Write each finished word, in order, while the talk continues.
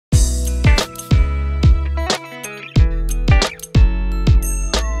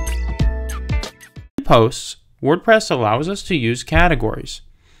posts, WordPress allows us to use categories.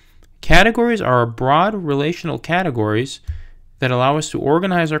 Categories are broad relational categories that allow us to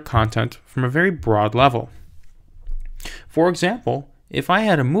organize our content from a very broad level. For example, if I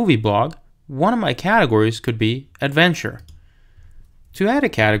had a movie blog, one of my categories could be adventure. To add a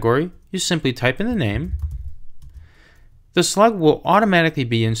category, you simply type in the name. The slug will automatically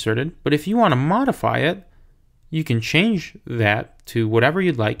be inserted, but if you want to modify it, you can change that to whatever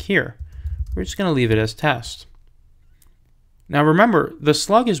you'd like here. We're just going to leave it as test. Now remember, the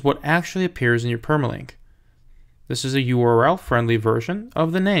slug is what actually appears in your permalink. This is a URL-friendly version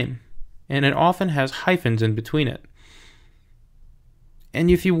of the name, and it often has hyphens in between it. And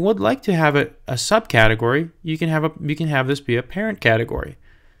if you would like to have it a subcategory, you can have this be a parent category.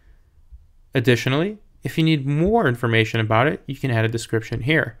 Additionally, if you need more information about it, you can add a description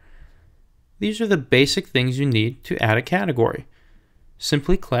here. These are the basic things you need to add a category.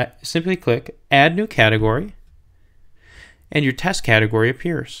 Simply click Add New Category, and your test category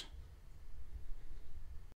appears.